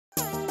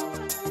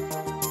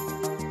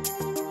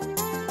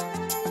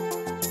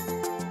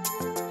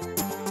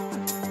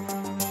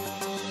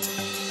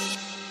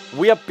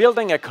We are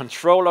building a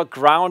controller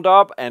ground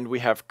up, and we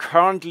have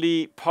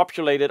currently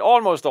populated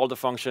almost all the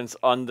functions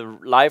on the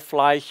live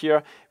fly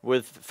here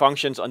with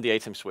functions on the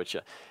ATEM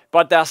switcher.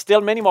 But there are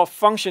still many more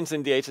functions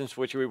in the ATEM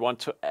switcher we want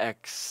to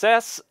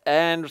access,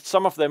 and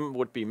some of them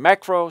would be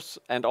macros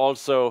and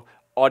also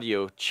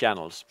audio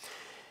channels.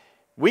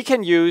 We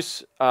can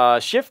use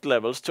shift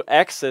levels to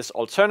access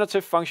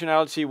alternative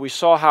functionality. We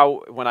saw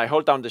how when I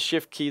hold down the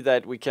shift key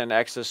that we can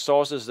access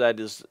sources that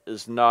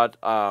is not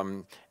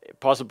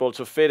possible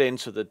to fit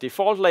into the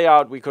default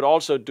layout. We could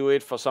also do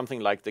it for something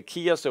like the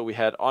keyer, so we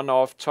had on,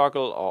 off,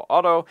 toggle, or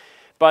auto.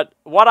 But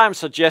what I'm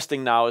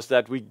suggesting now is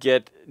that we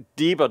get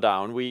deeper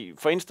down.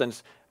 For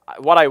instance,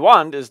 what I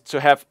want is to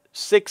have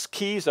 6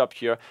 keys up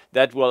here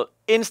that will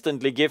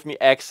instantly give me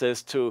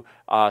access to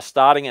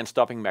starting and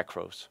stopping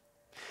macros.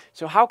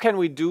 So how can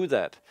we do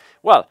that?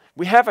 Well,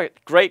 we have a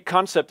great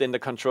concept in the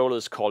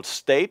controllers called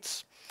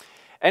states.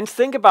 And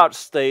think about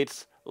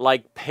states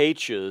like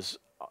pages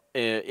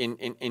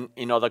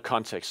in other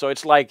contexts. So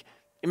it's like,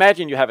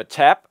 imagine you have a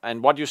tab,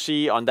 and what you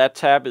see on that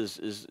tab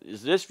is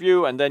this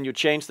view, and then you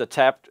change the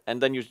tab,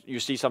 and then you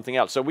see something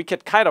else. So we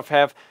could kind of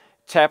have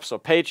tabs or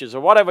pages or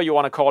whatever you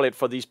want to call it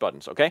for these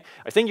buttons, okay?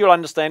 I think you'll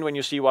understand when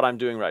you see what I'm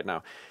doing right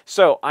now.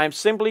 So I'm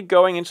simply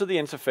going into the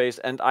interface,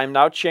 and I'm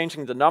now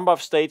changing the number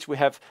of states we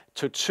have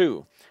to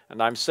 2.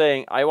 And I'm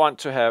saying I want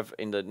to have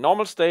in the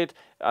normal state,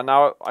 and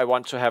now I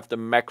want to have the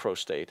macro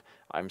state.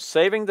 I'm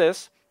saving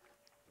this.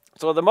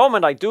 So the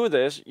moment I do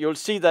this, you'll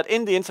see that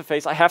in the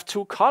interface I have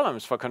 2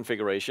 columns for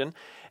configuration,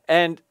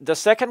 and the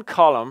second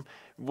column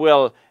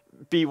will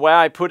be where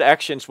I put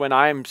actions when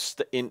I'm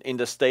in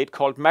the state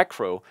called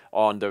macro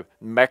on the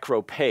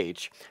macro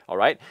page. All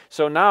right.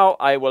 So now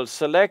I will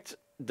select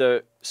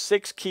the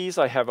 6 keys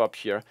I have up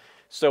here.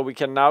 So we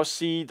can now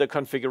see the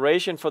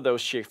configuration for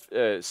those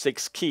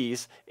 6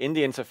 keys in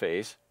the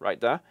interface right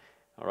there.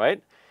 All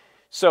right.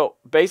 So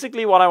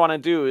basically what I want to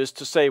do is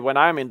to say when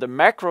I'm in the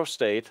macro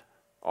state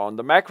on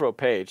the macro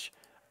page,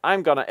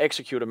 I'm going to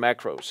execute a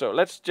macro. So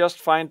let's just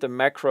find the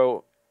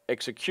macro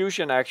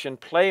execution action,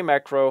 play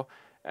macro,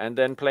 and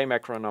then play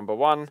macro number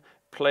 1,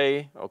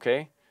 play,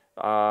 okay,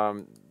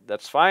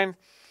 that's fine.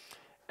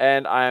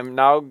 And I'm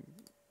now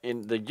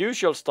in the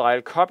usual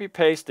style copy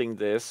pasting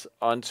this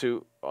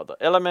onto other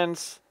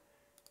elements,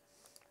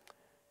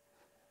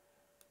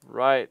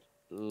 right,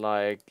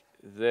 like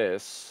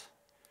this.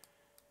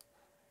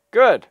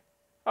 Good,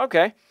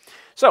 okay.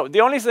 So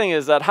the only thing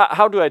is that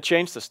how do I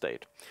change the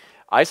state?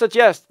 I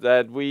suggest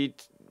that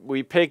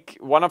we pick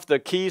one of the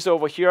keys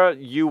over here,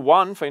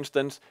 U1 for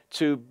instance,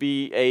 to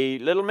be a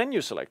little menu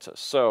selector.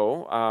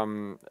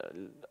 So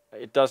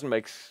it doesn't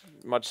make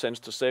much sense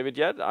to save it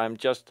yet. I'm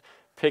just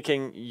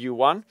picking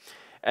U1.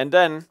 And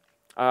then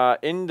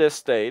in this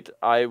state,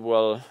 I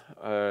will,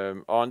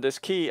 on this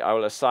key, I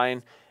will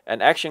assign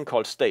an action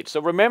called state.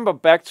 So remember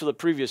back to the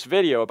previous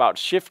video about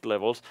shift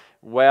levels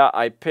where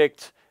I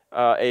picked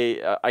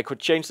I could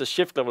change the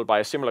shift level by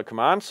a similar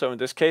command. So in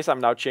this case, I'm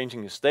now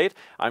changing the state.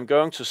 I'm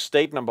going to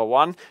state number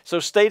 1. So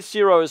state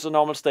 0 is the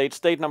normal state.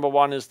 State number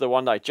 1 is the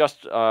one I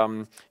just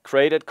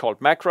created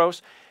called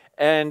macros.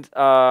 And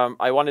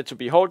I want it to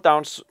be hold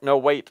down. No,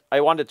 wait.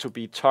 I want it to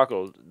be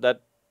toggled.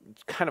 That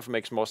kind of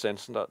makes more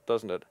sense,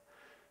 doesn't it?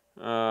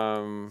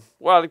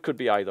 Well, it could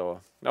be either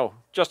or. No,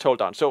 just hold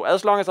down. So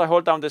as long as I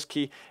hold down this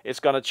key, it's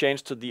going to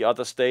change to the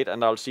other state,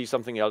 and I'll see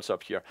something else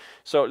up here.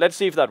 So let's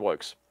see if that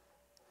works.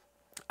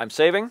 I'm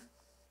saving.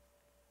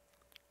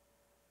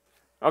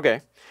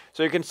 Okay,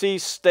 so you can see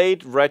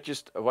state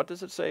register. What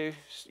does it say?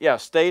 Yeah,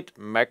 state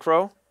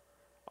macro.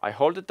 I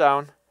hold it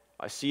down.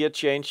 I see a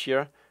change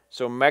here.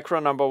 So macro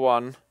number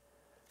 1.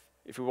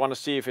 If we want to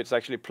see if it's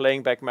actually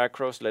playing back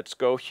macros, let's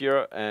go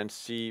here and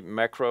see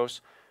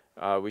macros.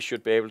 We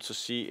should be able to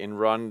see in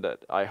run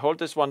that I hold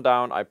this one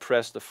down. I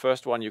press the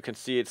first one. You can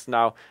see it's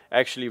now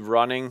actually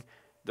running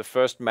the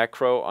first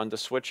macro on the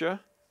switcher.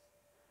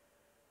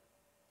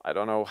 I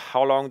don't know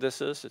how long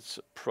this is. It's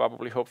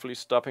probably, hopefully,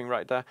 stopping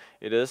right there.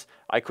 It is.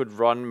 I could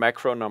run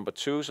macro number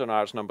 2. So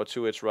now it's number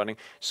 2 it's running.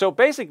 So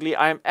basically,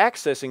 I'm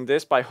accessing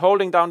this by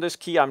holding down this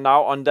key. I'm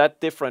now on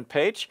that different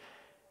page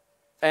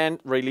and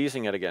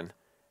releasing it again.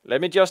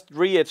 Let me just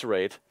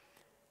reiterate.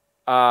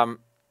 What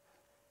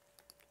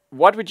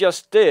we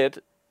just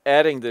did,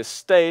 adding this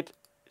state,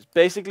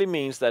 basically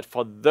means that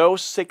for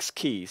those 6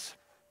 keys,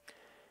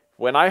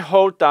 when I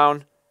hold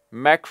down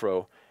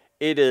macro,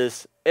 it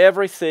is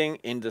everything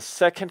in the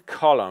second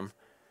column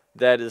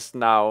that is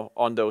now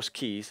on those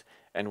keys.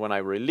 And when I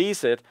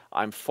release it,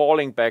 I'm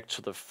falling back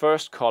to the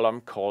first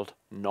column called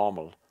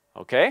normal.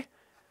 Okay?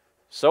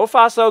 So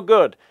far, so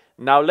good.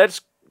 Now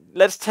let's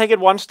take it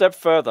one step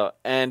further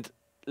and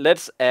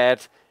let's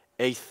add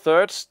a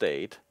third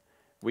state.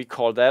 We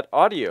call that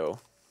audio.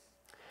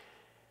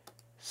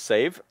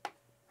 Save.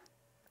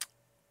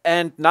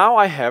 And now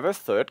I have a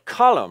third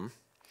column.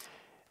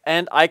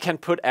 And I can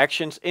put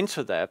actions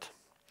into that.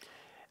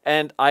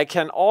 And I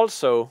can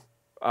also,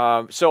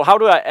 so how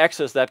do I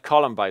access that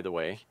column, by the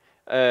way?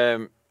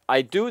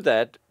 I do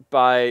that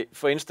by,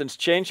 for instance,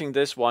 changing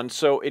this one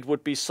so it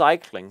would be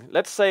cycling.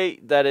 Let's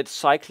say that it's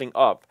cycling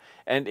up.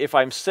 And if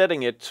I'm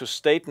setting it to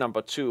state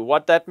number 2,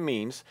 what that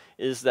means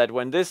is that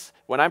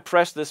when I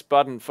press this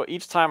button, for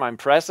each time I'm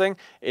pressing,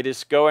 it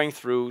is going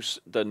through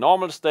the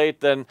normal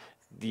state, then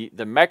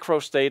the macro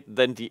state,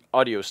 then the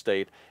audio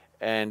state.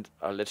 And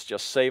let's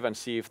just save and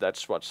see if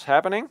that's what's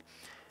happening.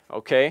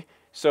 Okay,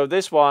 so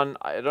this one,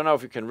 I don't know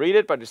if you can read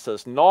it, but it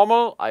says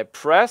normal. I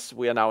press,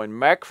 we are now in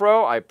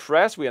macro. I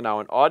press, we are now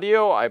in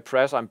audio. I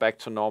press, I'm back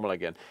to normal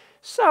again.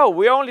 So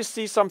we only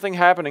see something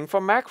happening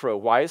for macro.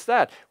 Why is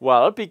that?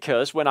 Well,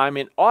 because when I'm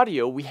in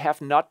audio, we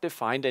have not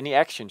defined any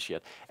actions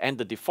yet. And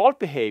the default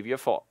behavior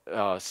for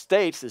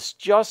states is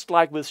just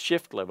like with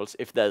shift levels.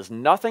 If there's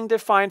nothing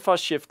defined for a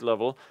shift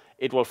level,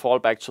 it will fall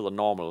back to the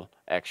normal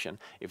action.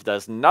 If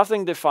there's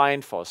nothing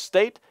defined for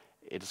state,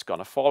 it's going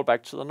to fall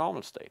back to the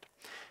normal state.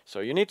 So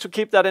you need to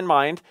keep that in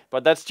mind,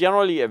 but that's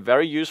generally a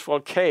very useful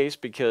case,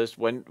 because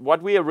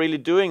what we are really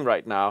doing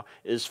right now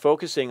is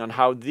focusing on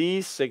how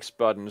these 6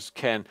 buttons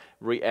can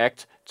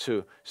react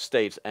to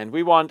states. And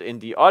we want in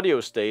the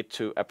audio state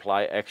to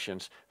apply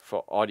actions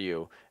for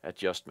audio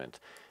adjustment.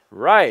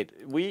 Right,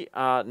 we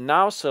are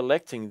now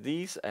selecting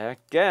these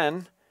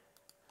again,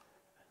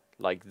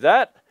 like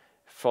that.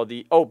 For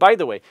the, oh, by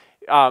the way,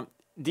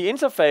 the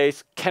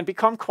interface can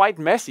become quite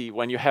messy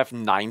when you have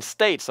 9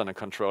 states on a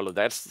controller.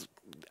 That's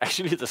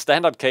actually the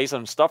standard case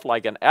on stuff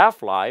like an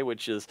AirFly,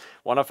 which is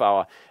one of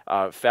our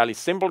fairly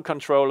simple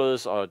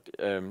controllers. Or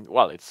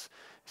well, it's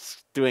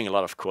doing a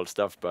lot of cool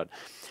stuff, but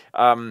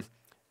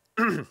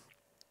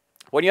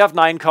when you have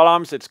 9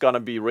 columns, it's going to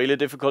be really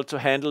difficult to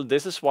handle.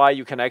 This is why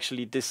you can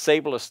actually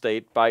disable a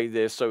state by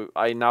this. So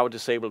I now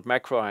disabled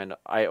macro, and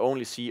I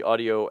only see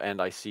audio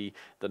and I see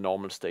the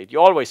normal state.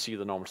 You always see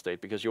the normal state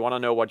because you want to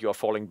know what you're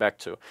falling back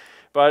to.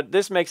 But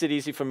this makes it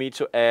easy for me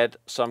to add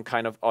some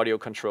kind of audio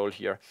control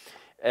here.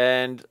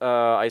 And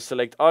I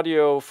select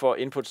audio for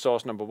input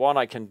source number 1.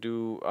 I can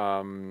do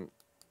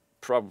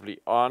probably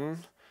on.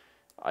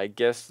 I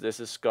guess this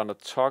is gonna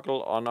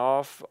toggle on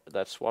off.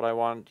 That's what I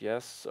want.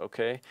 Yes,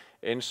 okay.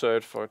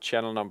 Insert for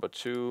channel number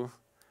 2,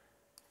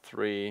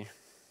 3,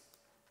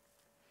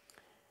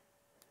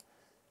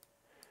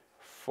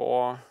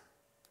 4,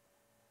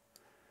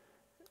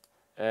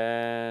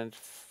 and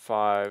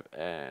 5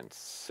 and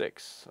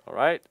 6. All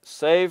right,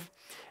 save.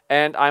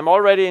 And I'm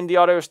already in the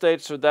audio state,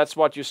 so that's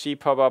what you see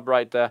pop up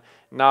right there.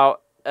 Now,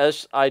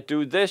 as I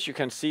do this, you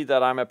can see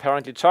that I'm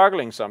apparently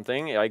toggling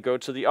something. I go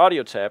to the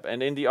audio tab,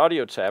 and in the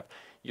audio tab,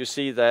 you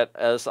see that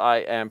as I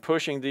am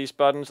pushing these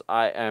buttons,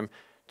 I am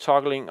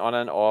toggling on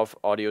and off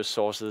audio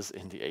sources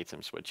in the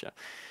ATEM switcher.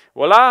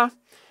 Voila!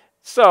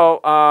 So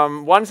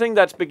one thing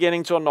that's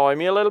beginning to annoy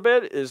me a little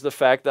bit is the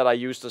fact that I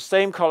use the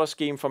same color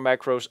scheme for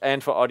macros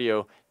and for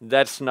audio.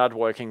 That's not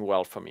working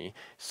well for me.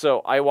 So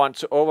I want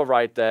to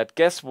override that.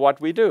 Guess what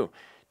we do?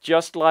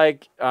 Just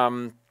like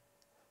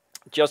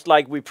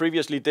we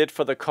previously did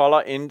for the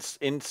color in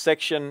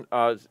section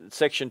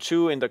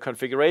 2 in the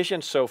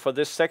configuration. So for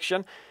this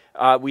section,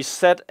 we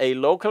set a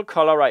local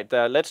color right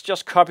there. Let's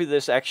just copy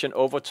this action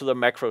over to the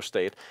macro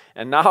state.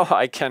 And now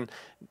I can,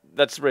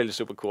 that's really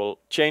super cool,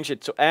 change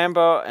it to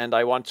amber, and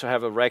I want to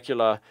have a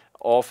regular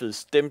off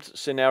is dimmed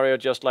scenario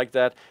just like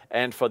that.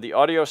 And for the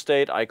audio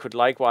state, I could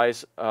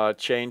likewise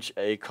change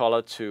a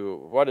color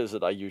to, what is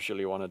it I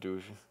usually want to do?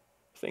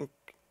 I think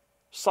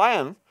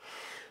cyan.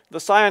 The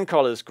cyan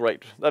color is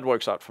great. That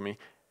works out for me.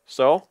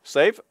 So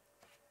save.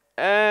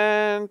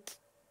 And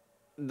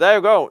there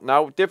you go.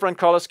 Now different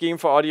color scheme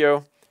for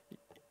audio.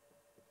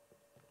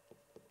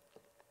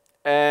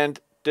 And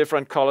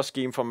different color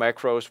scheme for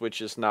macros,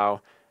 which is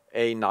now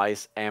a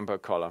nice amber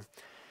color.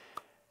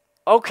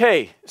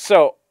 Okay,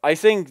 so I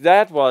think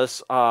that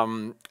was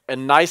a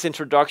nice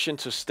introduction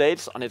to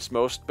states on its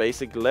most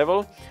basic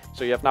level.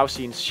 So you have now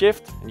seen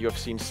shift and you have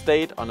seen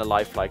state on a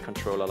live flight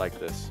controller like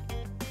this.